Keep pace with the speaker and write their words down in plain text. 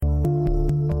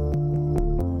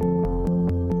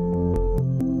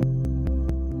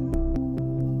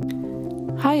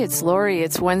it's Lori.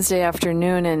 It's Wednesday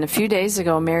afternoon, and a few days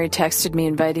ago, Mary texted me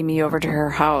inviting me over to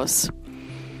her house.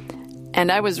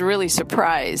 And I was really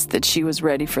surprised that she was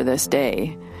ready for this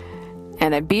day.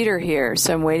 And I beat her here,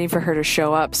 so I'm waiting for her to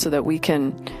show up so that we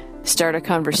can start a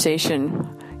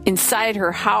conversation inside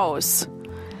her house.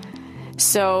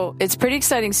 So it's pretty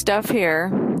exciting stuff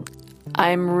here.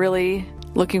 I'm really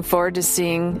looking forward to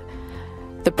seeing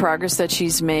the progress that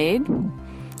she's made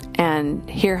and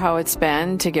hear how it's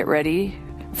been to get ready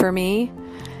for me.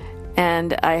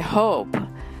 And I hope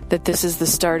that this is the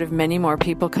start of many more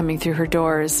people coming through her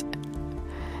doors.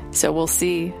 So we'll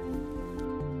see.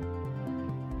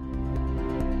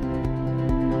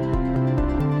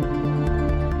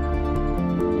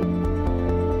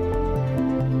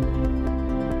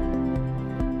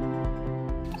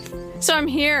 So I'm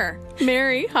here.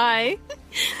 Mary, hi.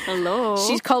 Hello.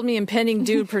 She's called me Impending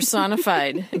Doom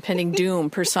personified. Impending Doom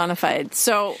personified.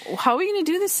 So how are we going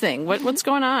to do this thing? What's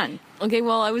going on? Okay,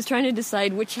 well, I was trying to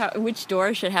decide which door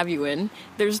I should have you in.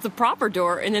 There's the proper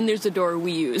door, and then there's the door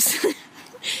we use.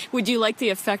 Would you like the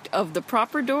effect of the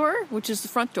proper door, which is the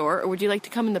front door, or would you like to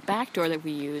come in the back door that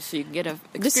we use so you can get an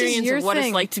experience of what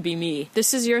it's like to be me?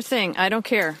 This is your thing. I don't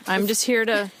care. I'm just here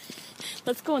to...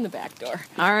 Let's go in the back door.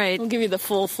 All right. I'll give you the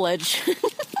full-fledged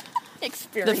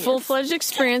experience. The full-fledged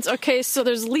experience. Okay, so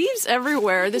there's leaves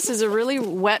everywhere. This is a really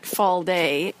wet fall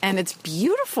day, and it's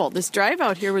beautiful. This drive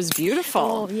out here was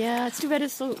beautiful. Oh, yeah. It's too bad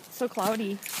it's so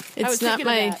cloudy. It's not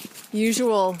my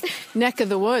usual neck of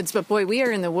the woods, but boy, we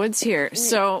are in the woods here.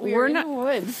 So we're not in the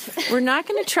woods. We're not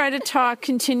going to try to talk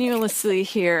continuously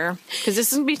here because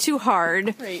this isn't be too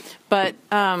hard. Right. But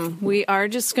we are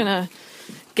just going to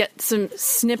get some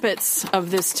snippets of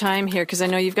this time here because I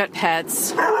know you've got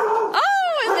pets.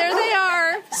 Oh, and there they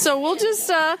are. So we'll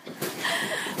just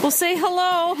we'll say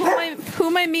hello. Who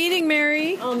am I meeting,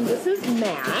 Mary? This is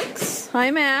Max.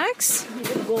 Hi, Max.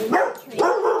 He's a golden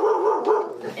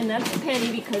retriever. And that's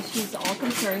Penny because she's all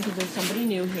concerned because there's somebody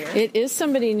new here. It is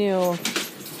somebody new.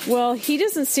 Well, he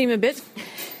doesn't seem a bit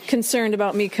concerned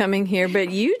about me coming here,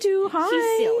 but you do. Hi.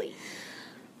 She's silly.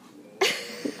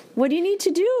 What do you need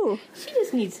to do? She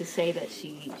just needs to say that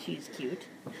she's cute.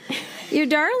 You're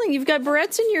darling. You've got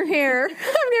barrettes in your hair.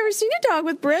 I've never seen a dog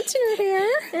with barrettes in her hair.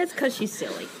 That's because she's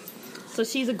silly. So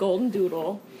she's a golden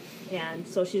doodle, and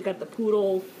so she's got the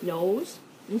poodle nose.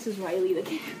 This is Riley the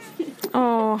cat.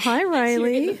 Oh, hi,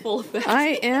 Riley. So the full effect. I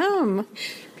am.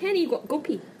 Penny, go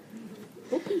pee.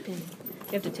 Go pee, Penny.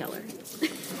 You have to tell her.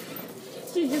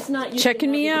 She's just not used checking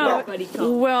to me out.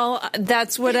 Well,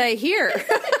 that's what I hear.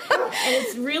 And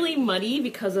it's really muddy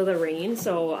because of the rain,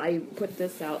 so I put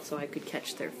this out so I could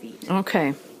catch their feet.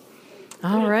 Okay.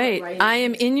 All right. I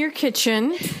am in your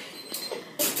kitchen.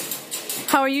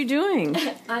 How are you doing?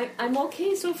 I'm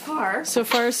okay so far. So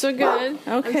far, so good. Okay.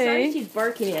 I'm sorry she's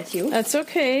barking at you. That's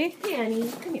okay. Hey, Annie,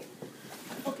 come here.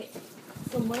 Okay.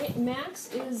 So Max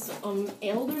is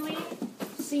elderly,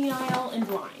 senile, and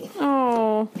blind.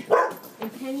 Oh.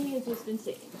 And Penny is just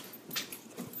insane.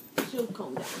 She'll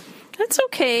calm down. That's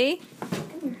okay.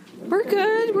 We're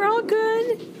good. We're all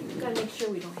good. We've got to make sure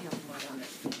we don't have mud on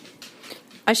it.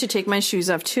 I should take my shoes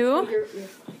off, too. You're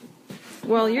fine.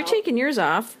 Well, you're taking yours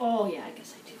off. Oh, yeah, I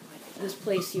guess I do. This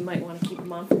place, you might want to keep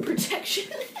them on for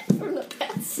protection from the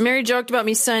pets. Mary joked about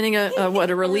me signing a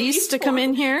release to come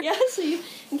in here. Yeah, so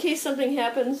in case something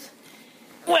happens.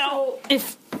 Well,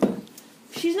 if...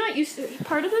 She's not used to...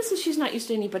 Part of this is she's not used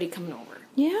to anybody coming over.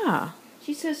 Yeah.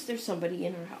 She says there's somebody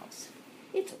in her house.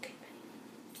 It's okay.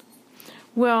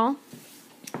 Well,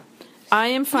 I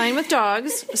am fine with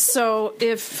dogs, so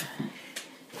if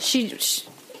she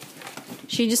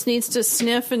just needs to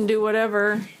sniff and do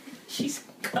whatever. She's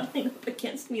cuddling up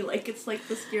against me like it's like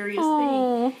the scariest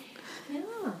thing.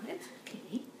 Yeah, it's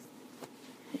okay.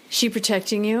 She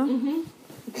protecting you?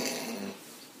 Mm-hmm.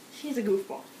 She's a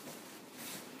goofball.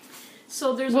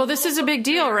 So there's this is a big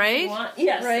deal, right?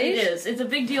 Yes, right? It is. It's a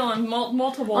big deal on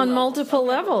multiple on levels. multiple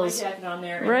levels. My jacket on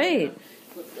there right.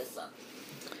 Flip this up.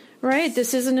 Right.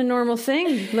 This isn't a normal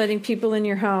thing, letting people in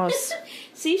your house.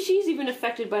 See, she's even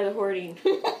affected by the hoarding.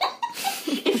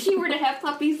 If she were to have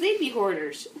puppies, they'd be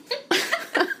hoarders.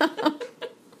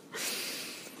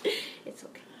 It's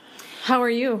okay. How are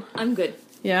you? I'm good.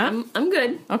 Yeah? I'm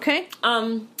good. Okay.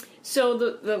 So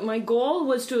the my goal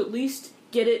was to at least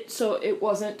get it so it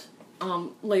wasn't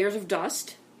layers of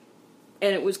dust,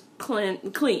 and it was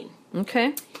clean.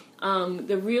 Okay.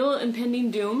 The real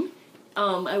impending doom,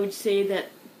 I would say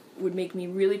that would make me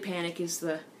really panic is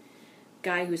the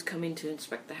guy who's coming to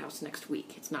inspect the house next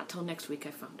week. It's not till next week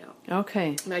I found out.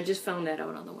 Okay. And I just found that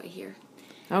out on the way here.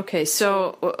 Okay,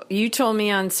 so you told me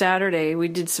on Saturday, we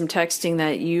did some texting,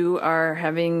 that you are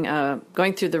having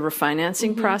going through the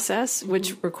refinancing process,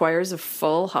 which requires a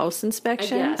full house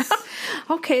inspection. Yes.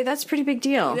 Okay, that's a pretty big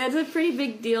deal. That's a pretty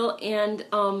big deal, and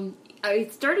I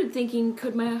started thinking,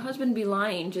 could my husband be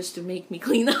lying just to make me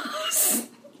clean the house?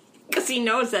 Because he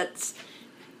knows that's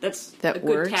That a good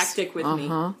works. tactic with me.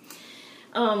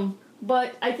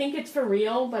 But I think it's for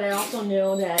real, but I also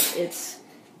know that it's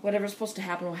whatever's supposed to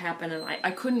happen will happen, and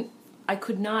I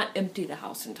could not empty the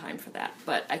house in time for that,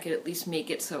 but I could at least make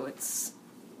it so it's...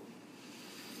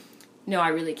 No, I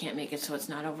really can't make it so it's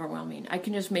not overwhelming. I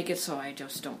can just make it so I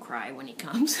just don't cry when he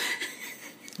comes.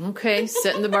 Okay,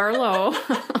 setting the bar low.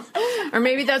 Or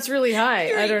maybe that's really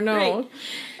high. I don't know. Right.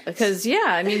 Because, yeah,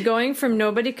 I mean, going from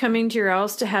nobody coming to your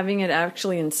house to having it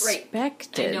actually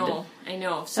inspected. I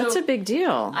know. So That's a big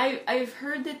deal. I've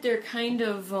heard that they're kind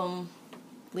of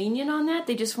lenient on that.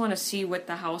 They just want to see what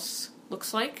the house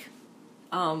looks like.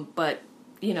 But,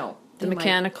 you know... The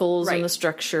mechanicals right, and the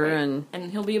structure right.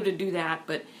 and he'll be able to do that,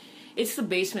 but it's the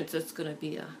basement that's going to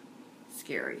be a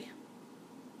scary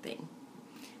thing,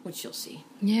 which you'll see.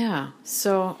 Yeah.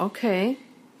 So, okay.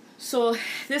 So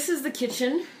this is the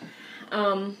kitchen.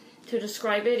 To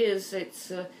describe it is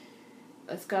it's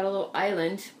got a little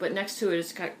island, but next to it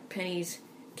it's got Penny's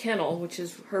kennel, which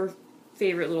is her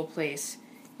favorite little place.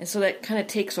 And so that kind of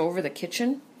takes over the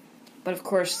kitchen. But of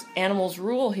course, animals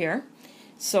rule here.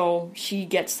 So she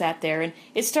gets that there. And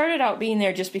it started out being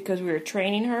there just because we were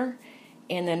training her.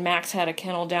 And then Max had a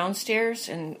kennel downstairs.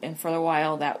 And for a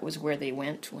while, that was where they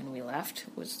went when we left,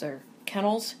 was their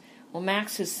kennels. Well,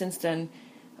 Max has since then...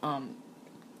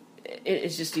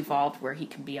 it's just evolved where he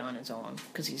can be on his own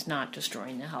because he's not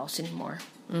destroying the house anymore.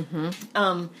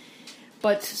 Mm-hmm.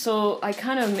 But so I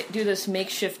kind of do this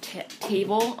makeshift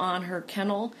table on her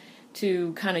kennel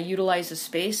to kind of utilize the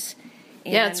space.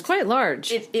 And yeah, it's quite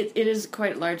large. It is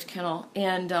quite a large kennel,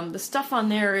 and the stuff on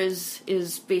there is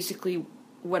basically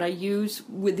what I use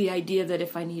with the idea that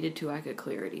if I needed to, I could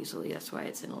clear it easily. That's why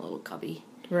it's in a little cubby.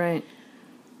 Right.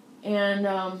 And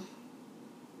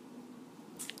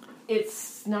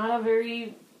it's not a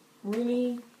very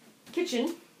roomy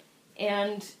kitchen,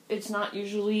 and it's not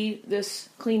usually this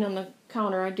clean on the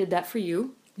counter. I did that for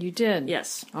you. You did?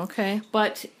 Yes. Okay.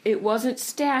 But it wasn't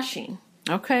stashing.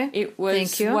 Okay. It was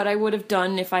Thank you. what I would have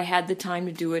done if I had the time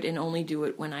to do it and only do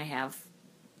it when I have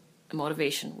a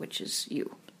motivation, which is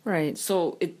you. Right.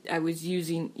 So I was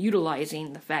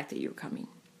utilizing the fact that you were coming.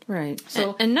 Right.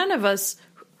 So and none of us...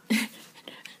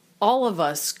 all of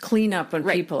us clean up when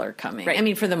right. people are coming. Right. I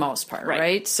mean, for the most part,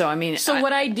 right? So, I mean... So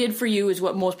what I did for you is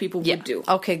what most people would do.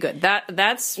 Okay, good.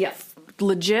 That's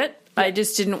legit. Yeah. I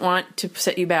just didn't want to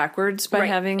set you backwards by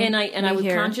having and I was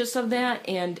here. conscious of that,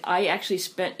 and I actually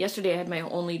spent... Yesterday I had my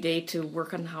only day to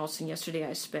work on the house, and yesterday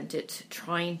I spent it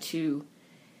trying to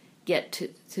get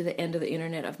to the end of the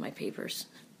internet of my papers.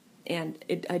 And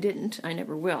I didn't. I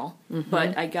never will. Mm-hmm.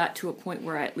 But I got to a point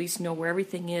where I at least know where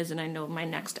everything is, and I know my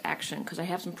next action, because I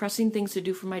have some pressing things to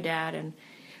do for my dad and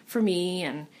for me,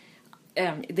 and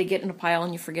they get in a pile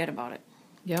and you forget about it.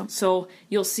 Yeah. So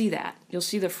you'll see that. You'll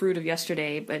see the fruit of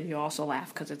yesterday, but you'll also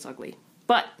laugh because it's ugly.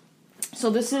 But, so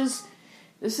this is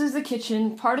the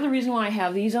kitchen. Part of the reason why I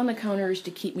have these on the counter is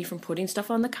to keep me from putting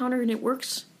stuff on the counter, and it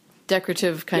works.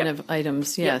 Decorative kind of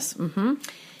items, yes. Yep. Mm-hmm.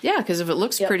 Yeah, because if it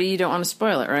looks pretty, you don't want to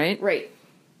spoil it, right? Right.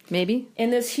 Maybe.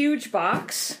 And this huge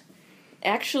box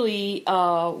actually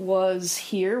was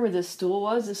here where the stool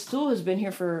was. The stool has been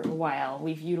here for a while.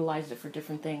 We've utilized it for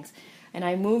different things. And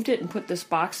I moved it and put this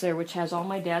box there, which has all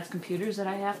my dad's computers that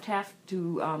I have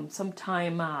to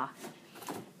sometime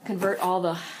convert all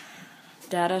the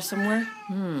data somewhere.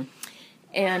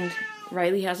 And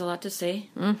Riley has a lot to say.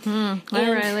 Mm-hmm.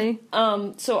 Hi, Riley.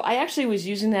 So I actually was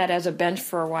using that as a bench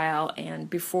for a while, and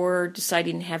before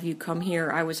deciding to have you come here,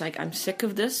 I was like, I'm sick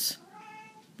of this.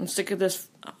 I'm sick of this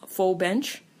faux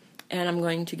bench, and I'm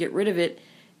going to get rid of it.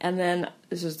 And then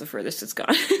this is the furthest it's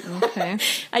gone. Okay.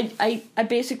 I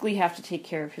basically have to take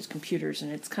care of his computers, and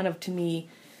it's kind of, to me,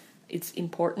 it's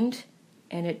important,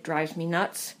 and it drives me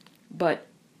nuts, but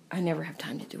I never have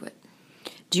time to do it.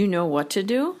 Do you know what to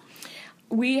do?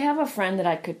 We have a friend that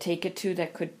I could take it to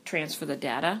that could transfer the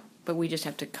data, but we just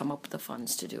have to come up with the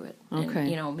funds to do it.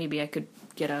 Okay. And, maybe I could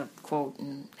get a quote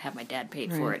and have my dad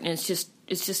paid for it. And it's just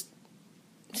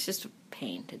a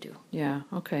pain to do. Yeah,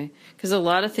 okay. Because a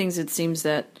lot of things it seems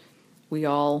that we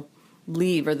all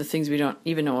leave are the things we don't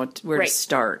even know where to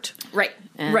start. Right.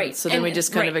 And right. So then we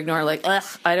just kind of ignore, like, ugh,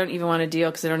 I don't even want to deal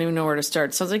because I don't even know where to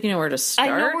start. Sounds like you know where to start.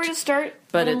 I know where to start,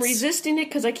 but I'm resisting it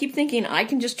because I keep thinking I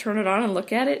can just turn it on and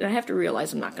look at it, and I have to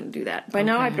realize I'm not going to do that. By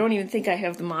now, I don't even think I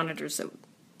have the monitors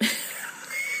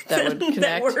that would connect.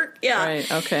 that work. Yeah.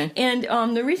 Right. Okay.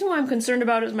 And the reason why I'm concerned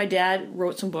about it is my dad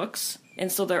wrote some books,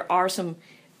 and so there are some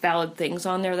valid things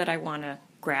on there that I want to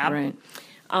grab. Right.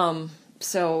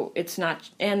 So it's not,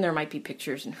 and there might be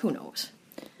pictures, and who knows?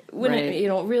 Right.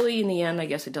 Really in the end, I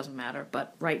guess it doesn't matter.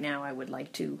 But right now, I would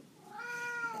like to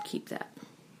keep that.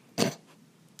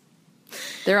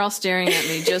 They're all staring at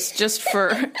me. Just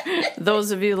for those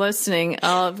of you listening,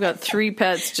 I've got 3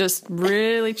 pets just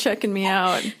really checking me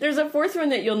out. There's a 4th one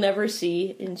that you'll never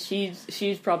see, and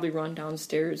she's probably run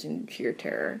downstairs in sheer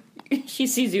terror. She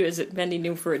sees you as bending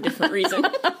you for a different reason.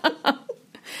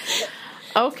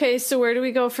 Okay, so where do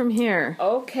we go from here?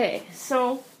 Okay,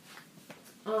 so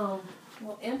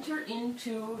we'll enter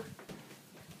into.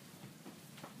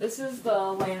 This is the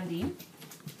landing,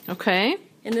 Okay.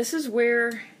 and this is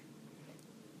where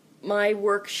my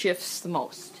work shifts the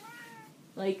most.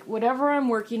 Like, whatever I'm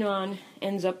working on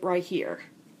ends up right here.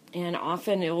 And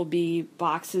often it will be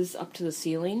boxes up to the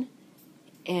ceiling.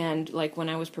 And, like, when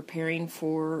I was preparing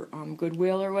for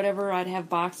Goodwill or whatever, I'd have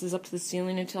boxes up to the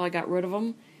ceiling until I got rid of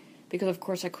them. Because, of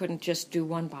course, I couldn't just do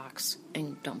one box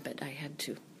and dump it. I had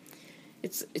to.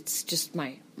 It's just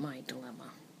my dilemma.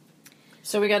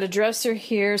 So we got a dresser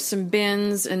here, some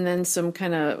bins, and then some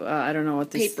kind of, I don't know what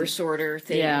this Paper sorter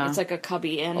thing. Yeah. It's like a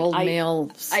cubby. And old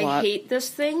mail slot. I hate this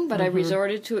thing, but I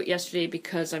resorted to it yesterday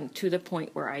because I'm to the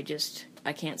point where I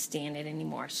can't stand it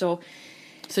anymore. So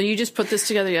you just put this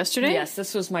together yesterday? yes,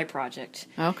 this was my project.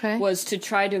 Okay. Was to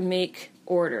try to make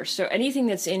order. So anything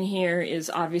that's in here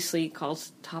is obviously called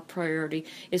top priority,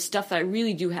 is stuff that I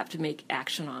really do have to make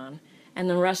action on. And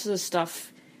the rest of the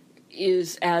stuff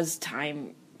is as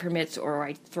time permits or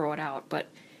I throw it out. But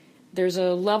there's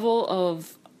a level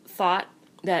of thought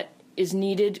that is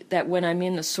needed that when I'm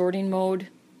in the sorting mode,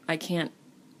 I can't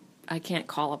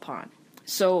call upon.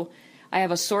 So I have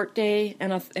a sort day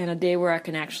and a day where I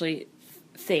can actually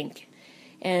think.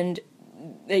 And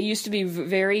they used to be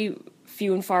very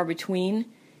few and far between,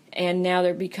 and now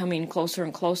they're becoming closer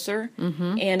and closer.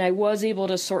 Mm-hmm. And I was able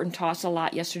to sort and toss a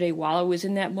lot yesterday while I was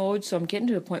in that mode, so I'm getting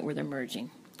to the point where they're merging.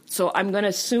 So I'm going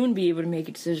to soon be able to make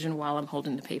a decision while I'm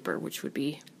holding the paper, which would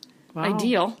be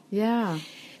ideal. Yeah.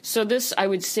 So this, I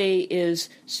would say, is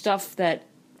stuff that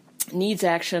needs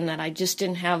action that I just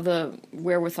didn't have the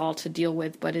wherewithal to deal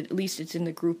with, but at least it's in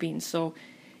the grouping. So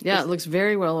yeah, it looks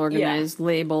very well organized,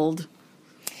 labeled,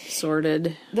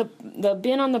 sorted. The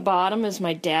bin on the bottom is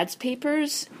my dad's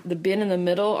papers. The bin in the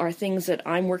middle are things that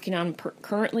I'm working on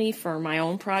currently for my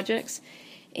own projects.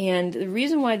 And the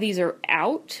reason why these are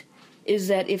out is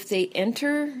that if they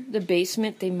enter the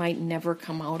basement, they might never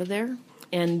come out of there.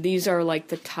 And these are like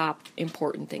the top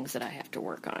important things that I have to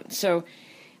work on. So,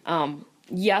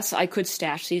 yes, I could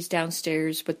stash these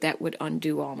downstairs, but that would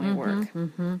undo all my work.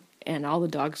 Mm-hmm. And all the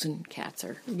dogs and cats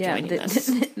are joining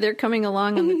us. They're coming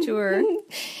along on the tour.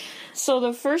 So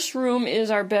the first room is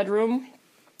our bedroom.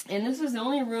 And this is the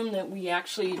only room that we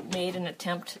actually made an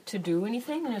attempt to do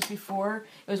anything. And it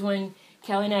was when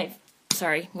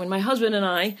when my husband and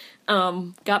I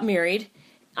got married.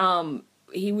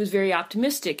 He was very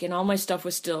optimistic, and all my stuff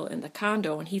was still in the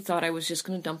condo, and he thought I was just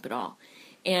going to dump it all.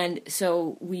 And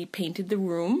so we painted the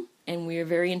room, and we were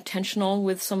very intentional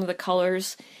with some of the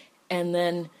colors, and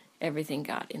then everything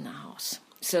got in the house.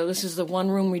 So this is the one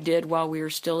room we did while we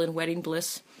were still in wedding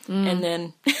bliss. And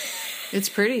then... It's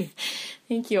pretty.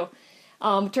 Thank you.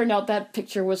 Turned out that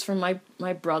picture was from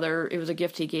my brother. It was a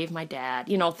gift he gave my dad.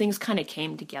 Things kind of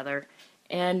came together.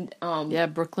 And yeah,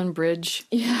 Brooklyn Bridge.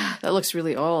 Yeah. That looks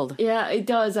really old. Yeah, it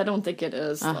does. I don't think it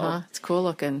is. Uh-huh. It's cool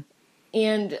looking.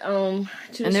 And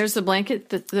there's the blanket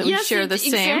that we share the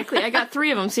same. Exactly. I got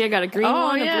 3 of them. See, I got a green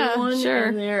one, a blue one,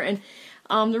 and there. And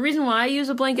the reason why I use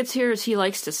the blankets here is he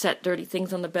likes to set dirty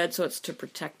things on the bed, so it's to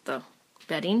protect the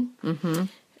bedding.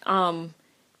 Mm-hmm.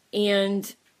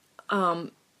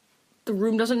 The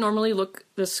room doesn't normally look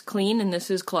this clean, and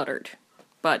this is cluttered.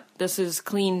 But this is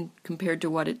clean compared to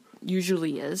what it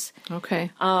usually is.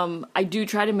 Okay. I do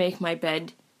try to make my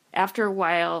bed. After a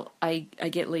while, I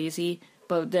get lazy,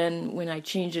 but then when I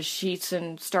change the sheets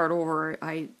and start over,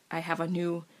 I have a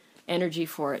new energy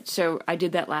for it. So I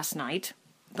did that last night.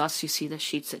 Thus, you see the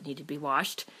sheets that need to be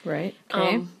washed. Right.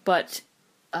 Okay. But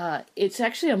it's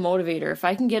actually a motivator. If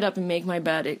I can get up and make my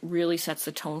bed, it really sets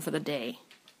the tone for the day.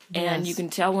 Yes. And you can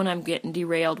tell when I'm getting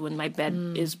derailed when my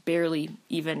bed is barely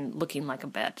even looking like a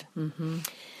bed. Mm-hmm.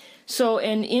 So,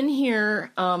 and in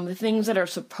here, the things that are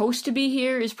supposed to be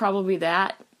here is probably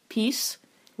that piece.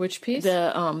 Which piece?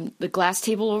 The glass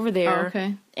table over there. Oh,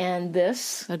 okay. And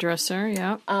this. A dresser,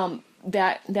 yeah.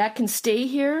 That can stay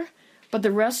here, but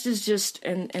the rest is just,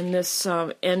 and this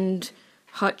end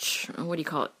hutch, what do you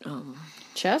call it?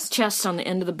 chest on the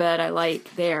end of the bed I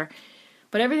like there.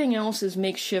 But everything else is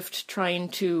makeshift, trying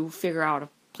to figure out a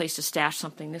place to stash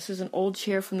something. This is an old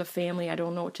chair from the family I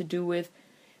don't know what to do with.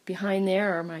 Behind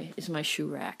there is my shoe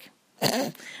rack.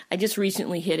 I just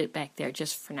recently hid it back there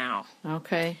just for now.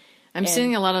 Okay. I'm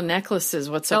seeing a lot of necklaces.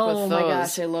 What's up with those? Oh my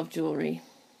gosh, I love jewelry.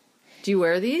 Do you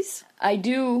wear these? I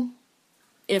do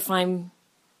if I'm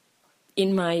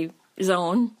in my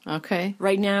zone. Okay.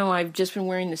 Right now, I've just been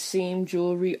wearing the same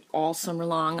jewelry all summer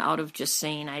long out of just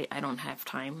saying I don't have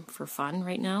time for fun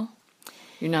right now.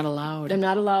 You're not allowed. I'm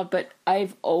not allowed, but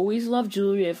I've always loved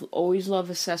jewelry. I've always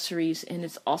loved accessories, and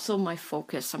it's also my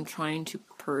focus. I'm trying to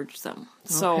purge them.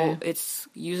 So it's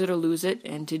use it or lose it,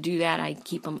 and to do that, I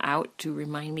keep them out to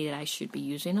remind me that I should be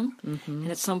using them. Mm-hmm.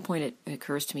 And at some point, it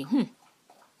occurs to me,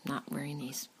 not wearing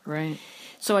these. Right.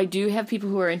 So I do have people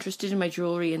who are interested in my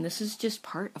jewelry, and this is just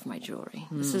part of my jewelry.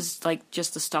 This is like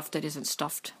just the stuff that isn't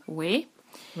stuffed away.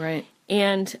 Right.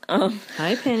 And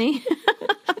hi, Penny.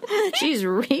 She's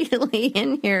really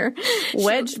in here,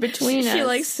 wedged between us. She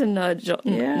likes to nudge,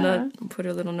 put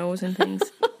her little nose in things.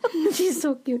 She's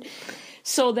so cute.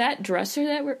 So that dresser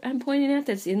that I'm pointing at,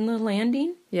 that's in the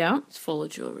landing, it's full of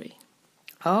jewelry.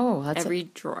 Oh, that's every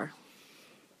drawer.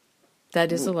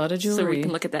 That is a lot of jewelry. So we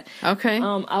can look at that. Okay.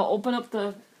 I'll open up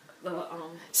the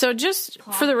so just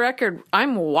cloth. For the record,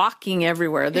 I'm walking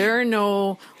everywhere. There are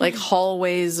no like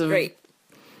hallways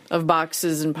of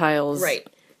boxes and piles. Right.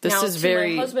 This now, is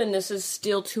very. To my husband, this is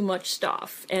still too much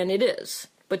stuff, and it is.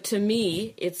 But to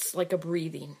me, it's like a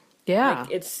breathing. Yeah.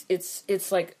 Like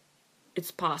it's like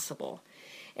it's possible,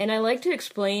 and I like to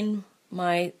explain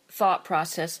my thought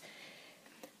process.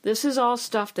 This is all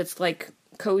stuff that's like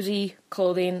cozy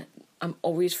clothing. I'm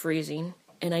always freezing,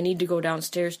 and I need to go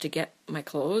downstairs to get my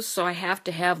clothes, so I have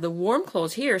to have the warm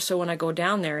clothes here, so when I go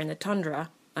down there in the tundra,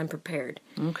 I'm prepared.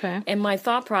 Okay. And my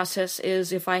thought process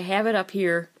is if I have it up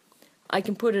here, I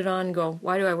can put it on and go,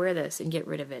 why do I wear this, and get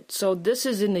rid of it. So this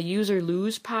is in the use or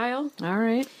lose pile. All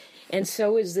right. And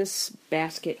so is this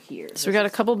basket here. So we got a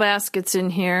couple baskets in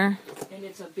here. And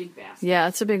it's a big basket. Yeah,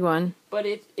 it's a big one. But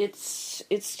it's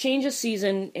change of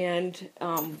season, and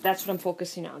that's what I'm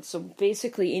focusing on. So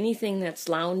basically anything that's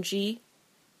loungy,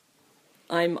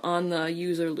 I'm on the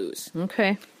use or lose.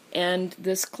 Okay. And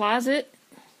this closet,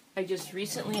 I just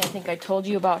recently, I think I told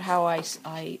you about how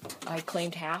I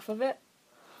claimed half of it.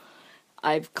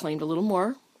 I've claimed a little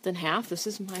more than half. This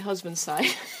is my husband's side.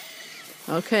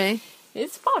 Okay.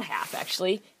 It's about half,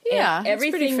 actually. Yeah, and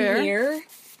everything everything pretty fair. here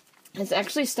is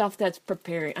actually stuff that's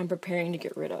I'm preparing to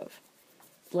get rid of.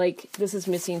 Like, this is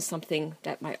missing something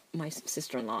that my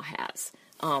sister-in-law has.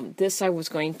 This I was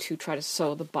going to try to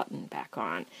sew the button back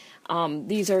on.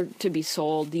 These are to be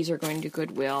sold. These are going to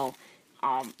Goodwill.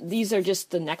 These are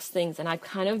just the next things. And I've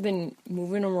kind of been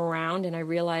moving them around, and I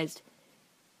realized,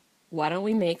 why don't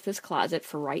we make this closet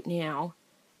for right now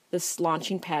this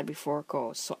launching pad before it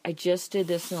goes. So I just did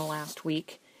this in the last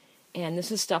week, and this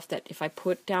is stuff that if I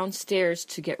put downstairs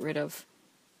to get rid of,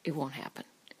 it won't happen.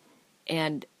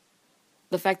 And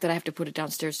the fact that I have to put it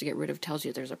downstairs to get rid of tells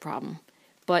you there's a problem.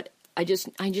 But I just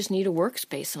need a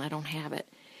workspace, and I don't have it.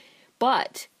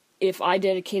 But if I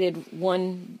dedicated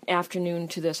one afternoon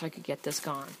to this, I could get this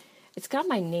gone. It's got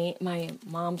my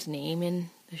mom's name in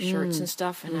the shirts and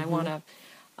stuff, and I want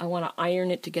to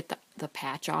iron it to get the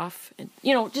patch off, and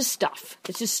just stuff.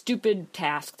 It's just stupid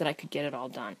task that I could get it all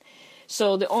done.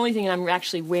 So the only thing I'm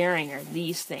actually wearing are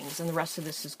these things, and the rest of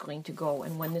this is going to go.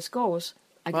 And when this goes,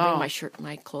 I can bring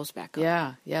my clothes back up.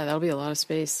 Yeah, that'll be a lot of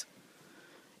space.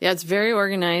 Yeah, it's very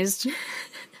organized.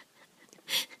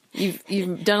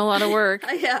 You've done a lot of work.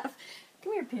 I have.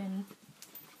 Come here, Penny.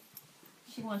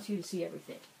 She wants you to see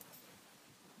everything.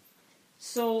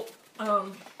 So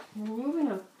we're moving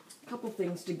a couple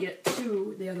things to get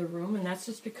to the other room, and that's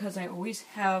just because I always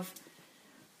have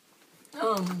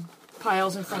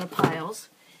piles in front of piles.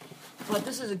 But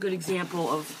this is a good example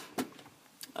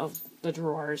of the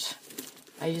drawers.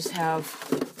 I just have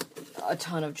a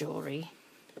ton of jewelry,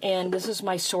 and this is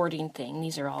my sorting thing.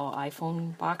 These are all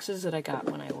iPhone boxes that I got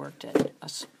when I worked at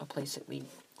a place that we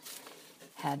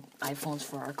had iPhones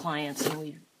for our clients,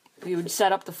 and we would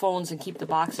set up the phones and keep the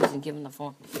boxes and give them the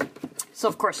phone. So,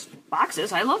 of course,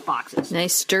 boxes. I love boxes.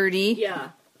 Nice, sturdy. Yeah.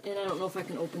 And I don't know if I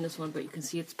can open this one, but you can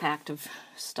see it's packed of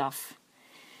stuff.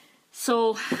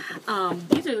 So,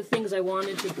 these are the things I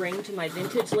wanted to bring to my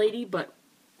vintage lady, but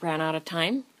ran out of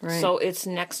time. Right. So, it's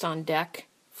next on deck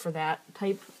for that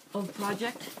type of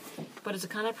project. But it's a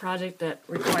kind of project that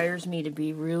requires me to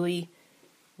be really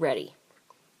ready.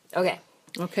 Okay.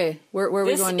 Okay. Where are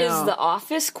we going now? This is the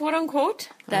office, quote-unquote,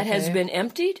 that has been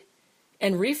emptied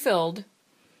and refilled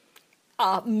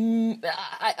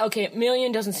Okay, a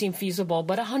million doesn't seem feasible,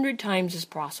 but 100 times is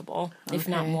possible, if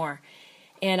not Okay. more.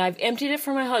 And I've emptied it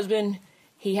for my husband.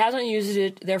 He hasn't used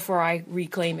it, therefore I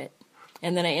reclaim it.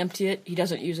 And then I empty it. He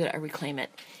doesn't use it. I reclaim it.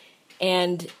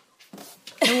 And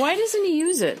And why doesn't he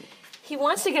use it? he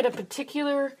wants to get a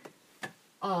particular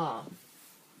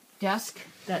desk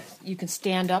that you can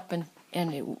stand up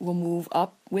and it will move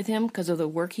up with him because of the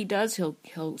work he does.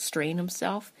 He'll strain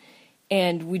himself.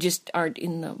 And we just aren't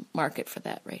in the market for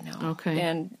that right now. Okay.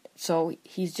 And so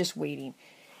he's just waiting.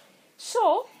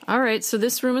 So All right, so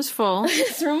this room is full.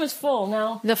 this room is full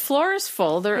now. The floor is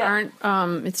full. There Yeah.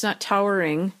 aren't, it's not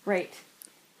towering. Right.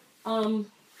 To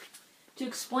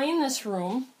explain this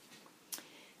room,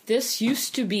 this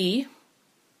used to be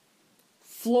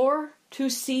floor to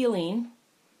ceiling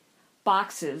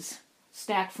boxes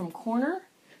stacked from corner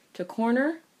to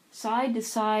corner, side to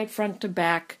side, front to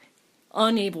back,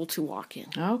 unable to walk in.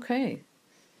 Okay.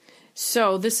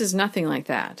 So this is nothing like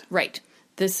that. Right.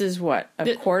 This is what?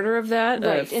 A quarter of that?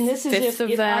 Right. A And this is fifth of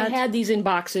if I that? had these in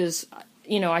boxes,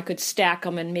 I could stack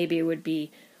them and maybe it would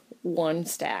be one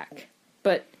stack.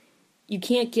 But you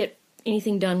can't get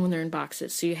anything done when they're in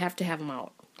boxes, so you have to have them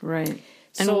out. Right.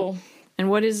 And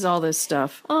what is all this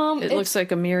stuff? It looks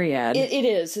like a myriad. It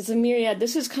is. It's a myriad.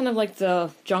 This is kind of like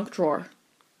the junk drawer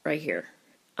right here.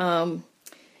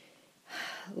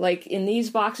 Like in these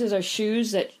boxes are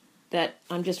shoes that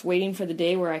I'm just waiting for the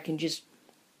day where I can just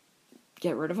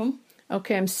get rid of them.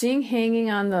 Okay, I'm seeing hanging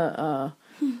on the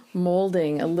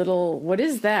molding a little, what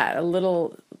is that? A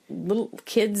little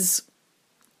kid's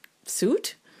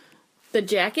suit? The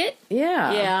jacket?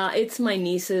 Yeah. Yeah, it's my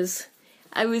niece's.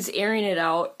 I was airing it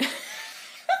out.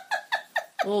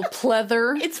 A little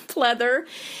pleather. It's pleather.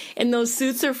 And those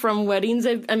suits are from weddings.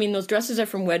 Those dresses are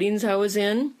from weddings I was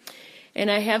in. And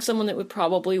I have someone that would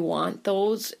probably want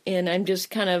those. And I'm just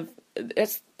kind of,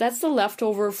 that's the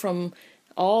leftover from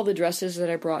all the dresses that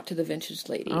I brought to the vintage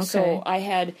lady. Okay. So I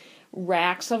had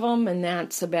racks of them, and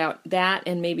that's about that.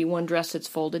 And maybe one dress that's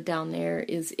folded down there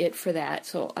is it for that.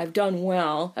 So I've done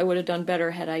well. I would have done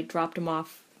better had I dropped them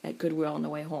off at Goodwill on the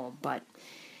way home. But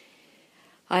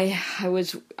I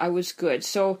was good.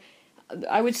 So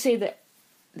I would say that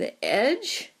the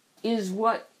edge is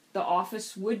what the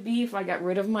office would be if I got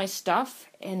rid of my stuff,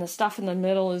 and the stuff in the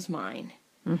middle is mine.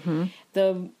 Mm-hmm.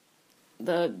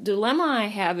 The dilemma I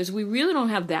have is we really don't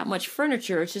have that much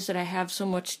furniture. It's just that I have so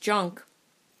much junk,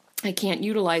 I can't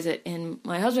utilize it. And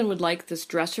my husband would like this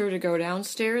dresser to go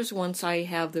downstairs once I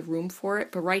have the room for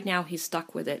it, but right now he's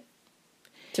stuck with it.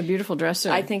 It's a beautiful dresser.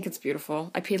 I think it's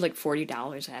beautiful. I paid like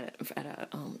 $40 at it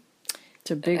it's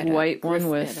a big at a white one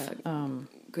grift- with at a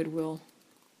Goodwill.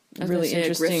 I was really gonna say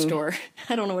a thrift interesting store.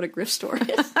 I don't know what a thrift store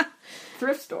is.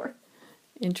 Thrift store.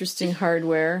 interesting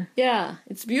hardware. Yeah,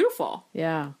 it's beautiful.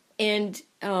 Yeah. And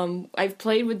I've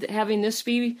played with having this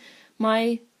be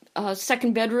my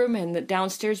second bedroom and the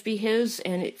downstairs be his.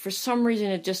 And for some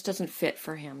reason, it just doesn't fit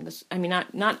for him.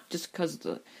 Not just because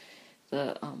the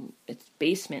it's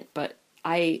basement, but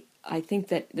I think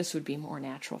that this would be more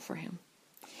natural for him.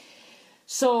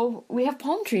 So we have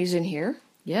palm trees in here.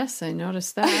 Yes, I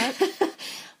noticed that.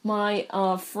 My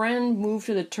friend moved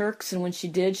to the Turks, and when she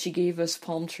did, she gave us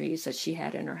palm trees that she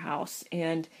had in her house.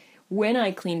 And when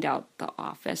I cleaned out the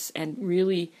office and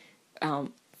really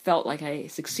felt like I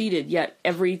succeeded, yet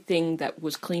everything that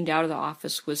was cleaned out of the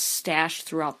office was stashed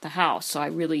throughout the house. So I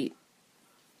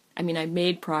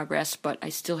made progress, but I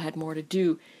still had more to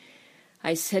do.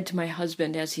 I said to my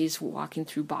husband as he's walking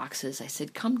through boxes, I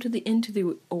said, come into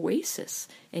the oasis.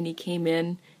 And he came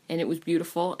in, and it was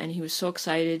beautiful, and he was so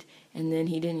excited, and then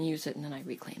he didn't use it, and then I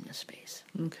reclaimed the space.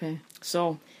 Okay.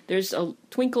 So there's a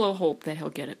twinkle of hope that he'll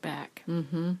get it back.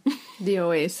 Mm-hmm. The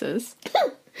oasis.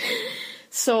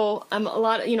 So I'm a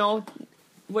lot of,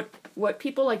 what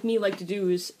people like me like to do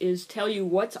is tell you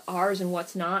what's ours and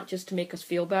what's not, just to make us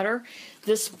feel better.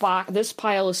 This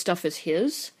pile of stuff is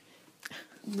his.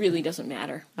 Really doesn't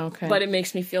matter. Okay. But it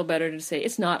makes me feel better to say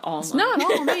it's not all mine. Not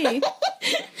all me.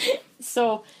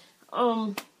 So,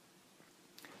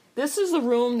 this is the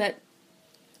room that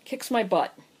kicks my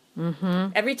butt.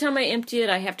 Mm-hmm. Every time I empty it,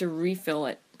 I have to refill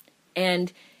it.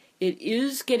 And it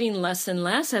is getting less and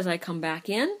less as I come back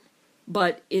in,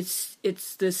 but it's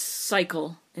this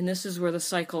cycle, and this is where the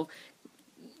cycle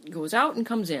goes out and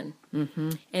comes in.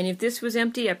 Mm-hmm. And if this was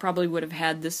empty, I probably would have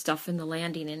had this stuff in the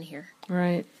landing in here.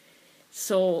 Right.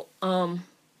 So,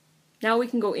 now we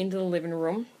can go into the living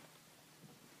room.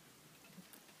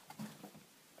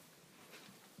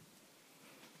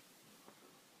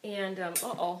 And,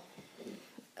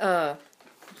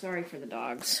 sorry for the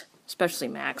dogs, especially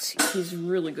Max. He's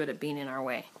really good at being in our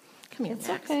way. Come here, It's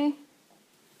Max. okay.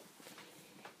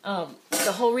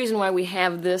 The whole reason why we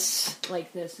have this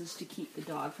like this is to keep the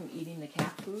dog from eating the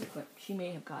cat food, but she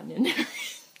may have gotten in there.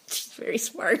 She's very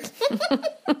smart.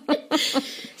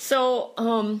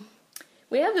 So,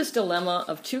 we have this dilemma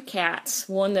of two cats,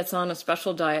 one that's on a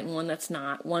special diet and one that's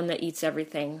not. One that eats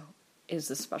everything is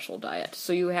the special diet.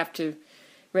 So you have to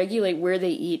regulate where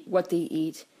they eat, what they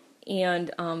eat,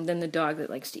 and then the dog that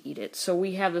likes to eat it. So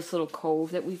we have this little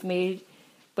cove that we've made,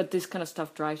 but this kind of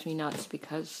stuff drives me nuts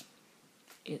because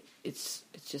it's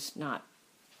just not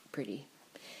pretty.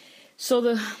 So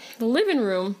the living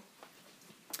room,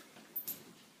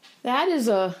 that is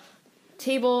a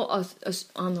table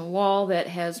on the wall that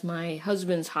has my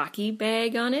husband's hockey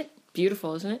bag on it.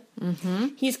 Beautiful, isn't it? Mm-hmm.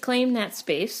 He's claimed that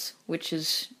space, which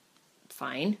is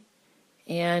fine.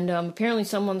 And apparently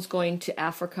someone's going to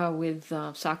Africa with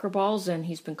soccer balls, and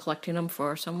he's been collecting them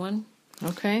for someone.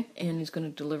 Okay. And he's going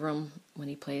to deliver them when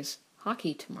he plays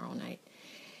hockey tomorrow night.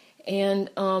 And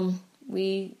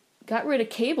we got rid of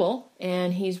cable,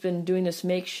 and he's been doing this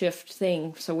makeshift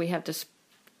thing, so we have to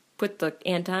put the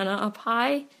antenna up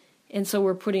high, and so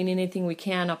we're putting anything we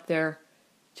can up there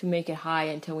to make it high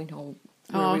until we know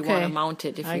where we want to mount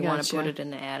it, if we want to put it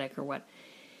in the attic or what.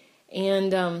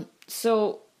 And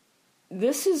so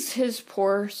this is his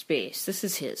poor space. This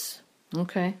is his.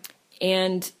 Okay.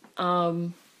 And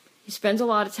he spends a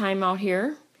lot of time out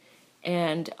here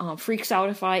and freaks out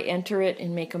if I enter it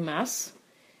and make a mess.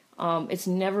 It's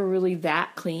never really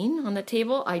that clean on the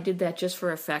table. I did that just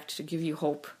for effect to give you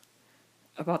hope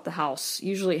about the house.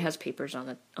 Usually it has papers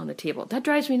on the table. That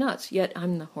drives me nuts, yet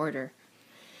I'm the hoarder.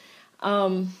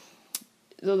 So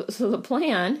the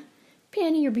plan,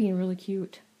 Penny, you're being really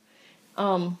cute,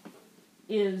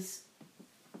 is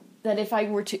that if I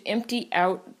were to empty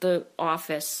out the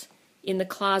office, in the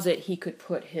closet he could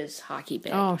put his hockey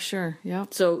bag. Oh, sure, yeah.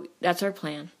 So that's our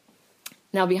plan.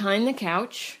 Now behind the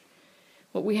couch,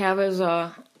 what we have is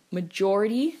a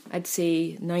majority, I'd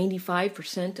say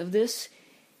 95% of this,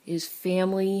 is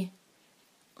family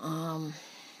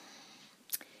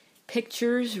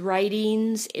pictures,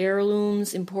 writings,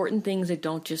 heirlooms, important things that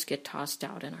don't just get tossed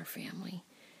out in our family.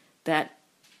 That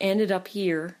ended up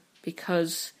here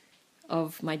because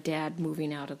of my dad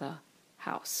moving out of the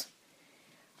house.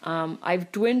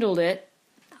 I've dwindled it.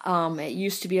 It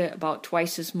used to be about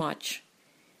twice as much.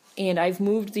 And I've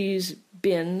moved these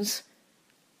bins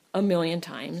a million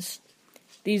times.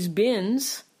 These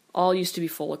bins all used to be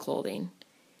full of clothing.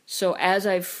 So as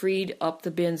I've freed up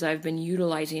the bins, I've been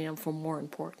utilizing them for more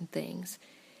important things.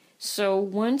 So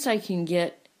once I can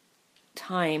get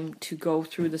time to go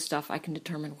through the stuff, I can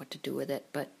determine what to do with it.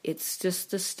 But it's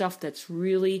just the stuff that's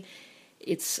really,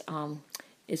 it's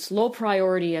low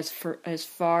priority as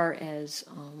far as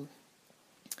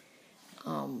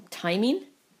timing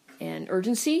and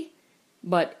urgency,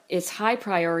 but it's high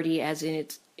priority as in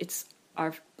it's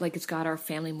got our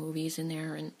family movies in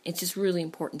there, and it's just really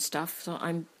important stuff. So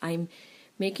I'm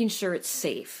making sure it's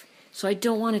safe. So I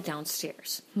don't want it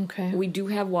downstairs. Okay. We do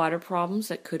have water problems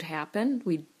that could happen.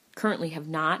 We currently have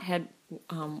not had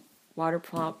water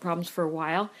problems for a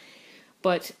while,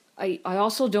 but I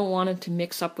also don't want it to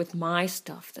mix up with my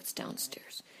stuff that's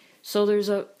downstairs. So there's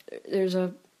a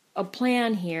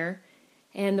plan here,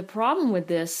 and the problem with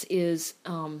this is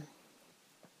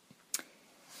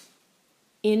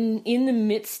in the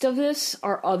midst of this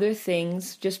are other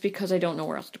things, just because I don't know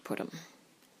where else to put them.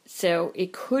 So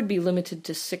it could be limited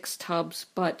to 6 tubs,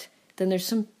 but then there's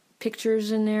some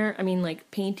pictures in there,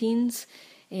 like paintings,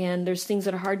 and there's things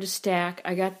that are hard to stack.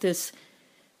 I got this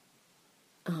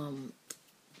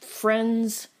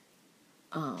friend's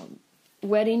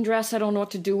wedding dress I don't know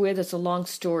what to do with. It's a long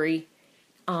story.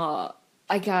 I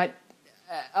got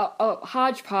a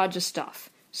hodgepodge of stuff.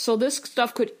 So this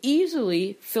stuff could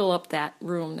easily fill up that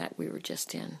room that we were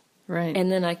just in. Right.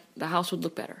 And then the house would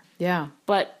look better. Yeah.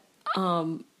 But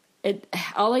all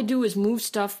I do is move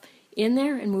stuff in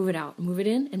there and move it out. Move it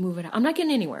in and move it out. I'm not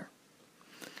getting anywhere.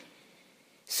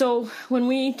 So when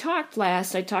we talked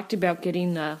last, I talked about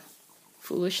getting the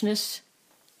foolishness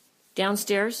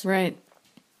downstairs. Right.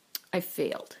 I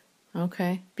failed.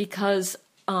 Okay. Because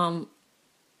in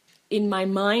my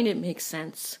mind it makes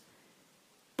sense.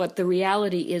 But the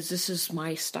reality is this is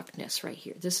my stuckness right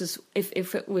here. This is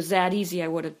if it was that easy, I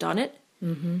would have done it.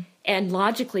 Mm-hmm. And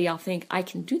logically, I'll think I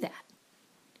can do that.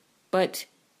 But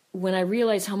when I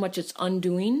realize how much it's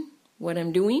undoing what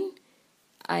I'm doing,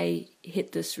 I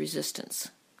hit this resistance.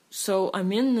 So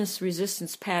I'm in this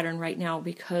resistance pattern right now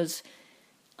because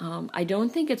I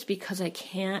don't think it's because I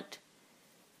can't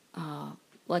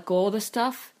let go of the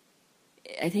stuff.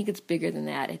 I think it's bigger than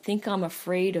that. I think I'm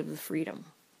afraid of the freedom.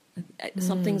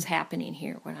 Something's happening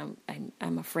here when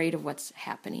I'm afraid of what's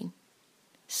happening.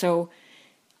 So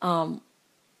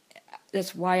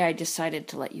That's why I decided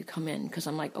to let you come in, because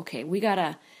I'm like, okay, we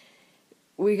gotta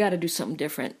do something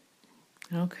different.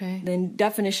 Okay. The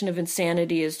definition of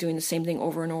insanity is doing the same thing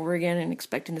over and over again and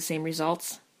expecting the same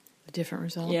results. A different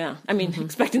result. Yeah, I mean,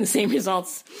 expecting the same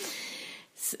results,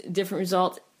 different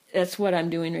result. That's what I'm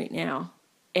doing right now,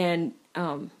 and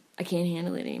I can't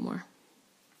handle it anymore.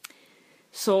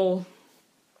 So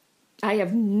I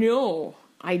have no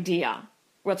idea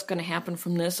what's going to happen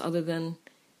from this, other than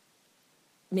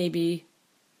maybe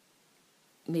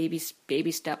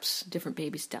baby steps, different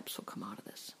baby steps will come out of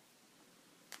this.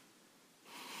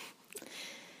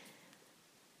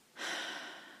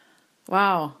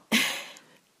 Wow.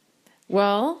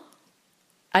 Well,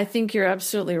 I think you're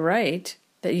absolutely right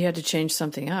that you had to change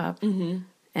something up. Mm-hmm.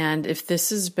 And if this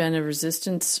has been a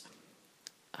resistance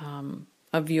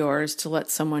of yours to let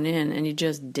someone in, and you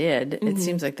just did, it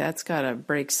seems like that's got to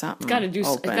break something. Got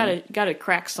to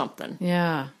crack something.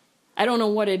 Yeah. I don't know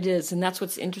what it is, and that's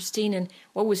what's interesting. And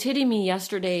what was hitting me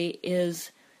yesterday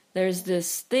is there's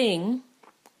this thing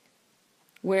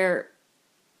where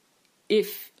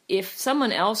if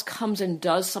someone else comes and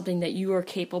does something that you are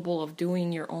capable of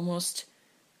doing, you're almost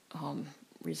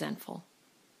resentful.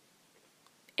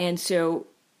 And so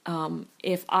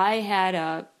if I had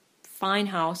a fine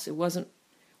house, it wasn't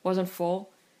full,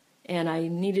 and I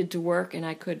needed to work, and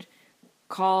I could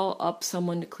call up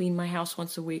someone to clean my house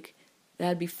once a week,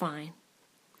 that'd be fine.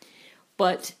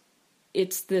 But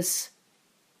it's this,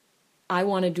 I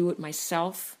want to do it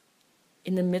myself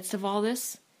in the midst of all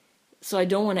this. So I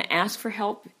don't want to ask for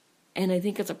help. And I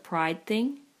think it's a pride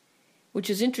thing, which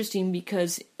is interesting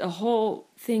because the whole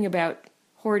thing about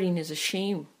hoarding is a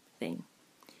shame thing.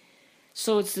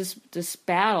 So it's this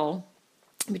battle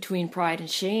between pride and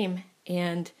shame.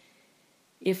 And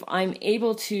if I'm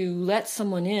able to let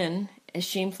someone in, as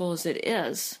shameful as it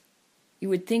is, you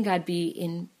would think I'd be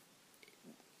in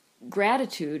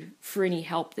gratitude for any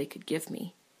help they could give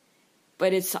me.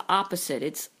 But it's the opposite.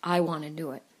 It's, I want to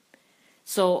do it.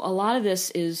 So a lot of this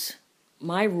is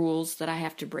my rules that I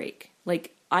have to break.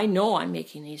 Like, I know I'm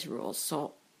making these rules,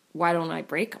 so why don't I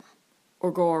break them?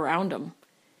 Or go around them?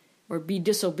 Or be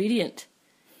disobedient?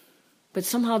 But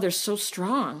somehow they're so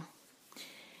strong.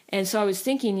 And so I was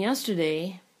thinking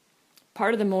yesterday,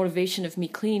 part of the motivation of me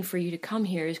cleaning for you to come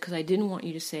here is because I didn't want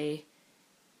you to say,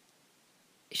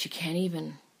 she can't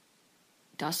even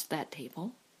dust that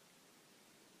table.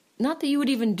 Not that you would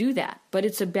even do that, but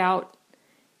it's about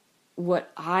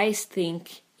what I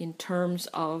think in terms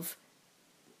of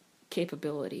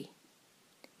capability.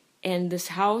 And this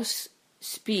house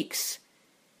speaks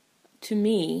to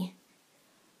me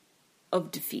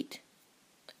of defeat.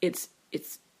 It's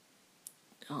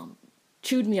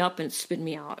chewed me up and spit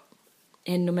me out.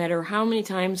 And no matter how many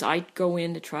times I go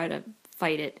in to try to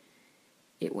fight it,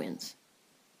 it wins.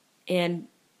 And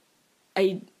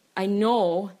I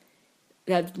know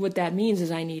that what that means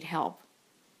is I need help.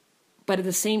 But at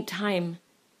the same time,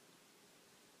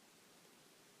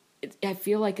 I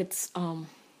feel like it's, I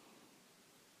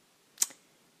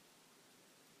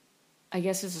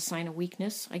guess it's a sign of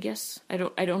weakness, I guess. I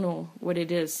don't know what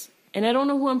it is. And I don't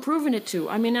know who I'm proving it to.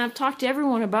 I mean, I've talked to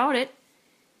everyone about it.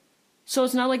 So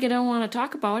it's not like I don't want to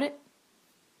talk about it.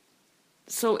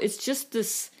 So it's just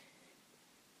this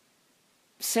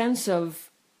sense of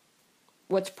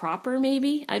what's proper,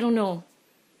 maybe? I don't know.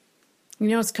 You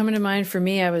know, it's coming to mind for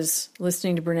me. I was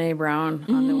listening to Brene Brown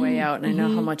on the way out, and I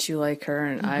know how much you like her,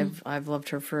 and I've loved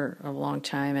her for a long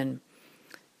time. And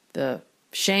the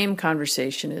shame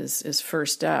conversation is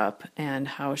first up, and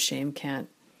how shame can't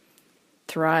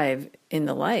thrive in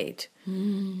the light.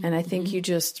 And I think you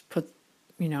just put,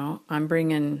 you know,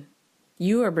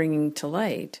 you are bringing to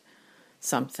light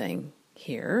something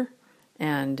here,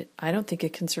 and I don't think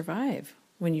it can survive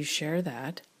when you share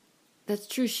that. That's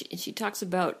true. She talks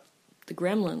about the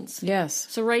gremlins. Yes.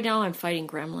 So right now I'm fighting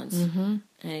gremlins,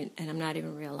 and I'm not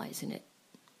even realizing it.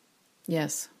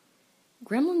 Yes.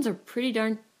 Gremlins are pretty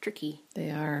darn tricky. They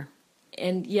are.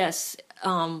 And yes,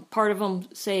 part of them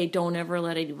say, don't ever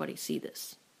let anybody see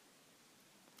this.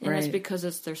 And that's because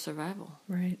it's their survival.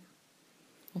 Right.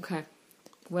 Okay.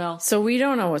 Well. So we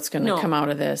don't know what's going to come out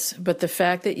of this, but the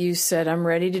fact that you said, I'm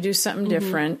ready to do something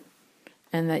different,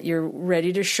 and that you're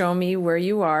ready to show me where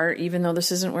you are, even though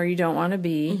this isn't where you don't want to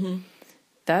be,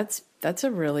 that's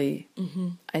a really,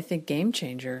 I think, game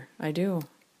changer. I do.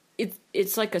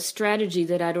 It's like a strategy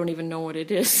that I don't even know what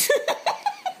it is.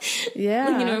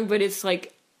 Yeah. You know, but it's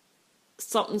like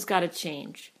something's got to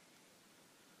change.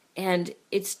 And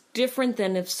it's different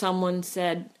than if someone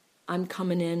said, I'm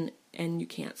coming in and you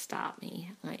can't stop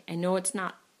me. I know it's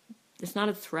not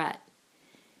a threat.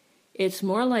 It's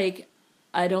more like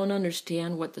I don't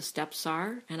understand what the steps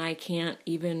are, and I can't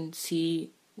even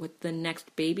see what the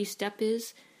next baby step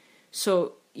is.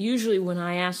 So usually when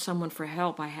I ask someone for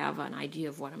help, I have an idea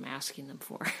of what I'm asking them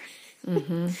for.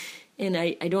 Mm-hmm. And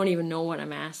I don't even know what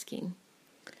I'm asking.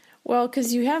 Well,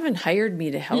 because you haven't hired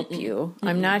me to help you.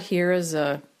 I'm not here as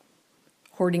a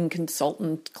hoarding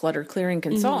consultant, clutter clearing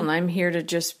consultant. I'm here to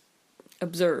just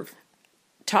observe,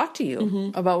 talk to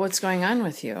you about what's going on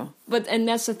with you. And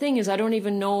that's the thing, is I don't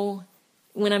even know,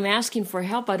 when I'm asking for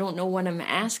help, I don't know what I'm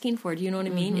asking for. Do you know what I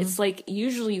mean? It's like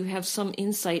usually you have some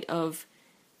insight of,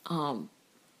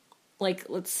 like,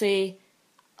 let's say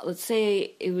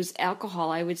it was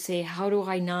alcohol. I would say, how do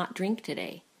I not drink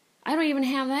today? I don't even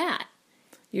have that.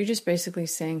 You're just basically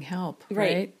saying help,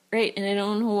 right? Right. And I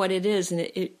don't know what it is, and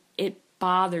it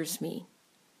bothers me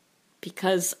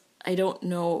because I don't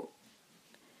know.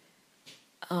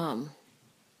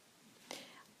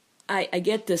 I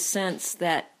get the sense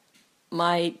that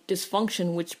my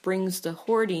dysfunction, which brings the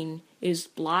hoarding, is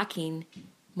blocking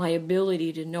my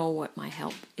ability to know what my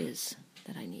help is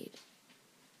that I need.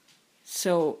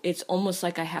 So it's almost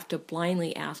like I have to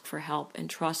blindly ask for help and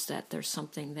trust that there's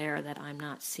something there that I'm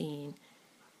not seeing.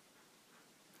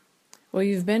 Well,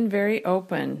 you've been very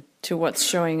open to what's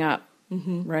showing up,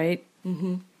 right?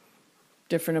 Mm-hmm.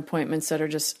 Different appointments that are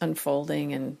just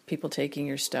unfolding and people taking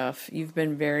your stuff. You've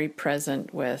been very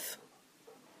present with,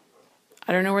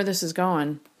 I don't know where this is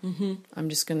going. Mm-hmm. I'm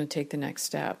just going to take the next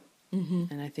step. Mm-hmm.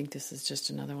 And I think this is just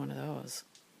another one of those.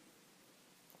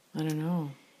 I don't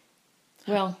know.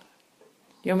 Well,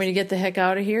 you want me to get the heck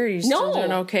out of here? Are you still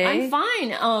doing okay? I'm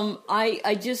fine.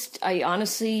 I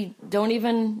honestly don't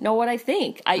even know what I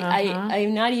think.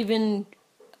 I'm not even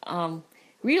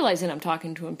realizing I'm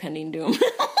talking to impending doom.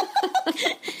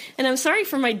 And I'm sorry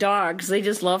for my dogs. They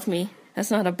just love me.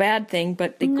 That's not a bad thing,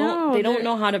 but they don't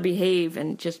know how to behave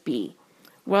and just be.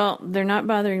 Well, they're not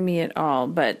bothering me at all,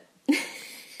 but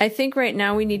I think right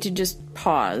now we need to just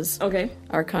pause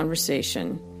our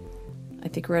conversation. I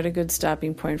think we're at a good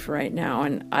stopping point for right now,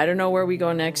 and I don't know where we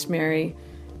go next, Mary,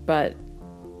 but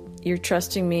you're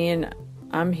trusting me, and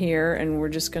I'm here, and we're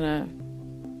just gonna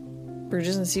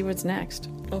see what's next.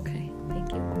 Okay,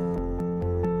 thank you.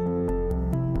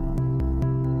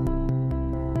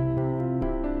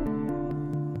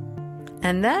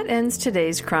 And that ends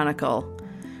today's Chronicle.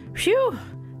 Phew,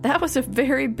 that was a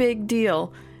very big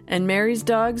deal, and Mary's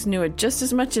dogs knew it just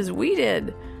as much as we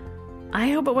did.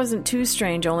 I hope it wasn't too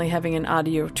strange only having an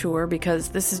audio tour, because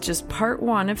this is just part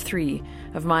 1 of 3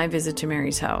 of my visit to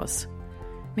Mary's house.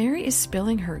 Mary is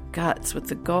spilling her guts with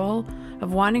the goal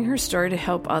of wanting her story to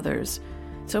help others,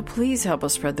 so please help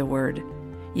us spread the word.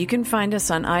 You can find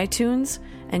us on iTunes,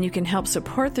 and you can help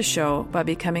support the show by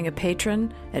becoming a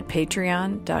patron at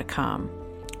patreon.com.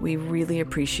 We really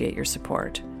appreciate your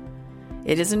support.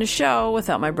 It isn't a show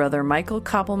without my brother Michael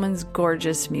Koppelman's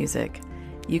gorgeous music.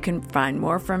 You can find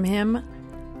more from him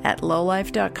at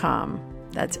lowlife.com.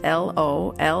 That's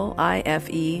LOLIFE.com.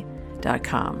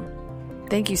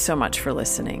 Thank you so much for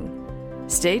listening.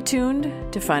 Stay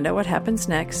tuned to find out what happens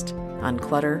next on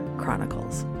Clutter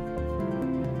Chronicles.